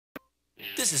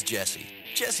This is Jesse.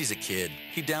 Jesse's a kid.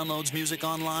 He downloads music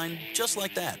online just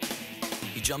like that.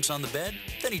 He jumps on the bed,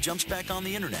 then he jumps back on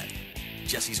the internet.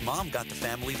 Jesse's mom got the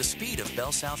family the speed of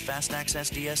Bell South Fast Access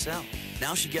DSL.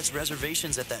 Now she gets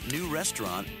reservations at that new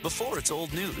restaurant before it's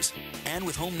old news. And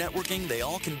with home networking, they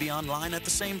all can be online at the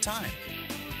same time.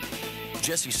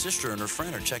 Jesse's sister and her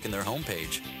friend are checking their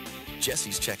homepage.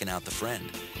 Jesse's checking out the friend.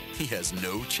 He has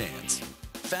no chance.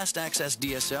 Fast Access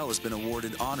DSL has been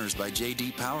awarded honors by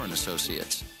J.D. Power &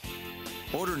 Associates.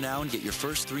 Order now and get your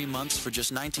first 3 months for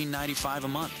just $19.95 a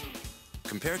month.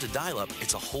 Compared to dial-up,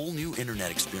 it's a whole new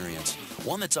internet experience,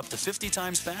 one that's up to 50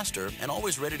 times faster and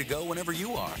always ready to go whenever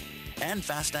you are. And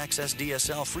Fast Access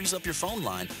DSL frees up your phone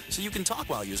line so you can talk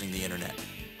while using the internet.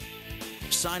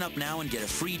 Sign up now and get a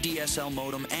free DSL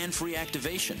modem and free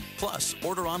activation. Plus,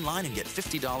 order online and get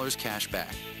 $50 cash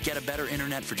back. Get a better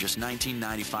internet for just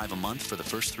 $19.95 a month for the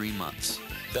first 3 months.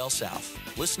 Bell South.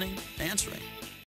 Listening, answering.